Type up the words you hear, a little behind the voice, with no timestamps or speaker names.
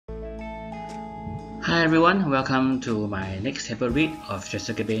Hi everyone, welcome to my next table read of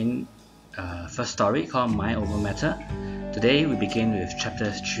Jessica Bane first story called Mind Over Matter. Today we begin with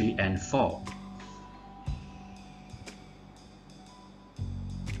chapters 3 and 4.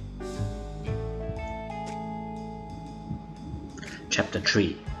 Chapter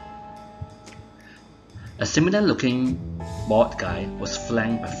 3. A similar looking bald guy was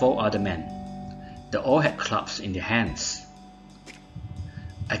flanked by 4 other men. They all had clubs in their hands.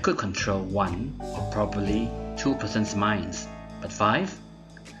 I could control 1 or probably 2 persons' minds, but 5?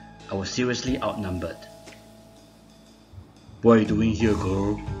 I was seriously outnumbered. What are you doing here,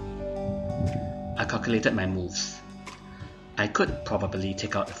 girl? I calculated my moves. I could probably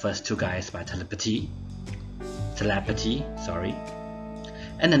take out the first 2 guys by telepathy, and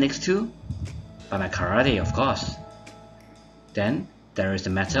the next 2 by my karate, of course. Then there is the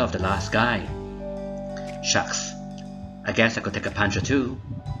matter of the last guy. Shucks, I guess I could take a punch or 2.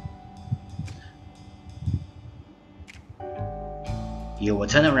 You will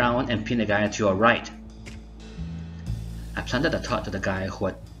turn around and pin the guy to your right. I planted a thought to the guy who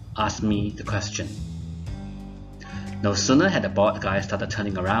had asked me the question. No sooner had the bald guy started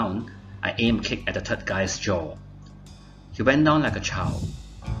turning around, I aimed a kick at the 3rd guy's jaw. He went down like a child.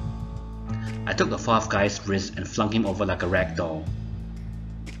 I took the 4th guy's wrist and flung him over like a rag doll.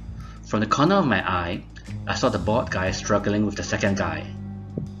 From the corner of my eye, I saw the bald guy struggling with the 2nd guy.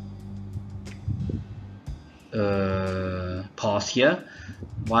 Pause here.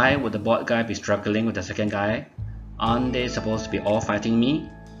 Why would the bald guy be struggling with the 2nd guy? Aren't they supposed to be all fighting me?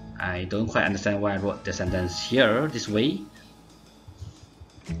 I don't quite understand why I wrote the sentence here this way.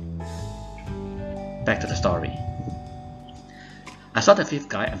 Back to the story. I saw the 5th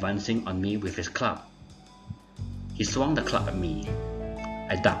guy advancing on me with his club. He swung the club at me.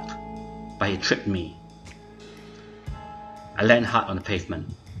 I ducked, but he tripped me. I landed hard on the pavement.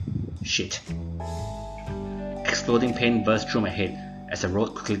 Shit. Exploding pain burst through my head as I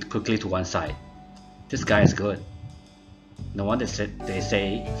rode quickly to one side. This guy is good. No wonder they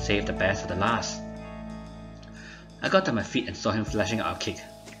say save the best for the last. I got to my feet and saw him flashing out a kick.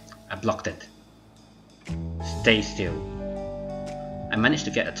 I blocked it. Stay still. I managed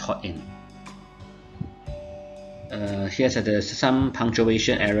to get a thought in. There's some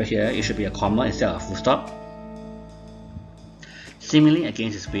punctuation error here. It should be a comma instead of a full stop. Seemingly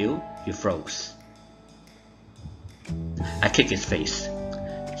against his will, he froze. I kicked his face.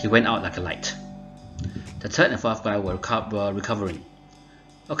 He went out like a light. The 3rd and 4th guy were recovering.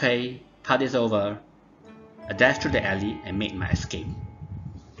 Okay, party's over. I dashed through the alley and made my escape.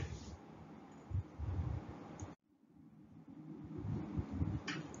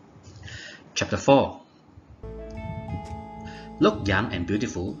 Chapter 4. Look young and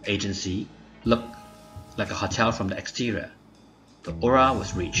beautiful agency looked like a hotel from the exterior. The aura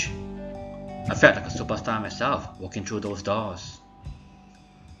was rich. I felt like a superstar myself walking through those doors.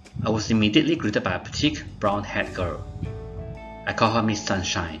 I was immediately greeted by a petite brown-haired girl. I call her Miss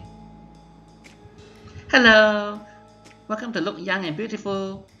Sunshine. Hello! Welcome to Look Young and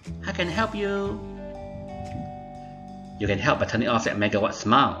Beautiful. How can I help you? You can help by turning off that megawatt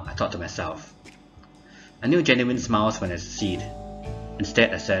smile, I thought to myself. I knew genuine smiles when I see it.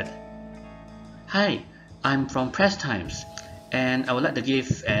 Instead, I said, Hi, I'm from Press Times, and I would like to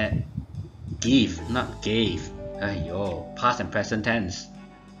give, not gave. Ayo, past and present tense.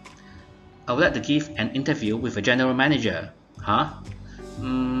 I would like to give an interview with a general manager. Huh?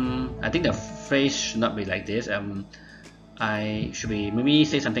 I think the phrase should not be like this. I should be maybe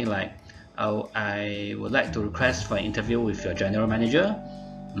say something like, I would like to request for an interview with your general manager.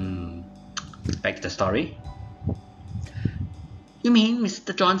 Back to the story. You mean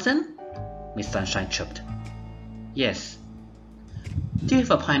Mr. Johnson? Miss Sunshine chirped. Yes. Do you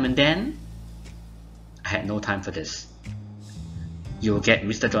have an appointment then? I had no time for this. You will get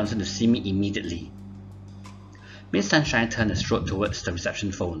Mr. Johnson to see me immediately. Miss Sunshine turned and strode towards the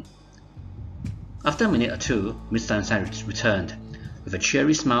reception phone. After a minute or 2, Miss Sunshine returned, with a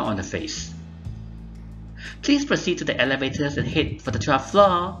cheery smile on her face. Please proceed to the elevators and head for the 12th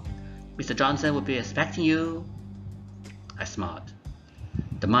floor. Mr. Johnson will be expecting you. I smiled.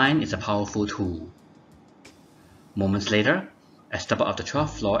 The mind is a powerful tool. Moments later, I stepped out of the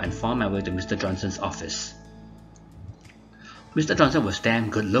 12th floor and found my way to Mr. Johnson's office. Mr. Johnson was damn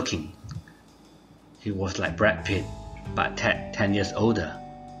good looking. He was like Brad Pitt, but 10 years older.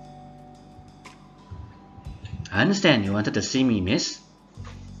 I understand you wanted to see me, miss.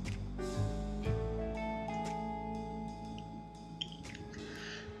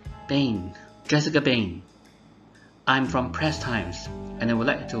 Bane, Jessica Bane. I'm from Press Times, and I would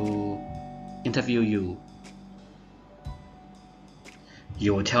like to interview you.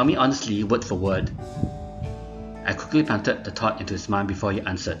 You will tell me honestly, word for word. I quickly planted the thought into his mind before he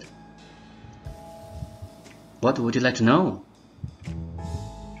answered. What would you like to know?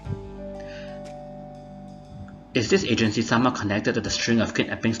 Is this agency somehow connected to the string of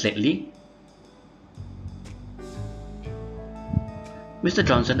kidnappings lately? Mr.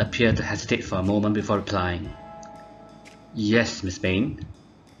 Johnson appeared to hesitate for a moment before replying. Yes, Miss Bane.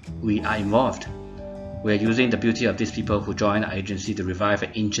 We are involved. We are using the beauty of these people who join our agency to revive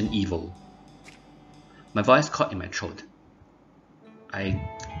an ancient evil. My voice caught in my throat. I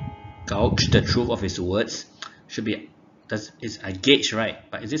gauged the truth of his words. I gauge, right?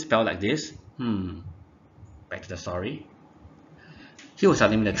 But is it spelled like this? Back to the story. He was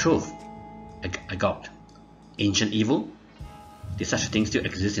telling me the truth. I gulped. Ancient evil? Did such a thing still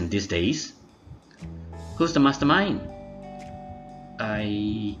exist in these days? Who's the mastermind?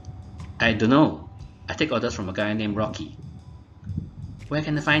 I don't know. I take orders from a guy named Rocky. Where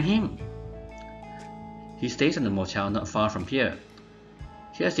can I find him? He stays in a motel not far from here.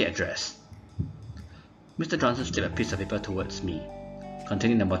 Here's the address. Mr. Johnson slipped a piece of paper towards me,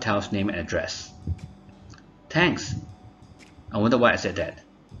 containing the motel's name and address. Thanks. I wonder why I said that.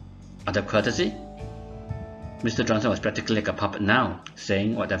 Out of courtesy? Mr. Johnson was practically like a puppet now,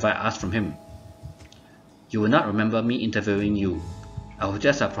 saying whatever I asked from him. You will not remember me interviewing you. I was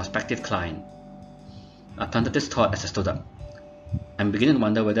just a prospective client. I planted this thought as I stood up. I'm beginning to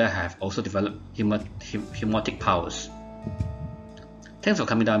wonder whether I have also developed hypnotic powers. Thanks for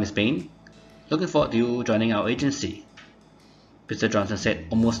coming down, Miss Bane. Looking forward to you joining our agency, Mr. Johnson said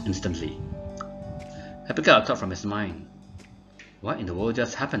almost instantly. I picked up a thought from his mind. What in the world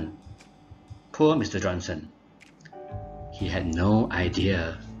just happened? Poor Mr. Johnson. He had no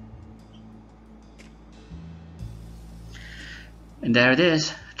idea. And there it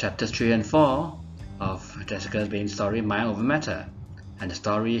is, chapters 3 and 4 of Jessica Bane's story, Mind Over Matter. And the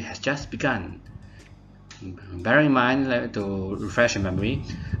story has just begun. Bear in mind, like, to refresh your memory,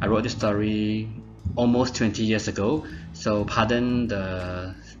 I wrote this story almost 20 years ago, so pardon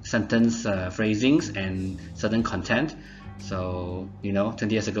the sentence phrasings and certain content. So, 20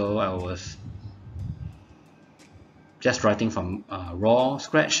 years ago I was just writing from raw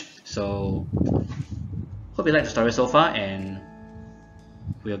scratch. So, hope you like the story so far, and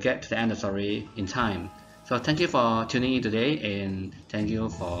we'll get to the end of the story in time. So thank you for tuning in today, and thank you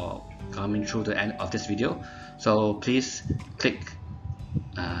for coming through the end of this video. So please click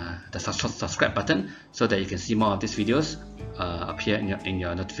the subscribe button so that you can see more of these videos appear in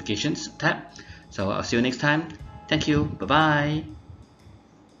your notifications tab. So I'll see you next time. Thank you. Bye bye.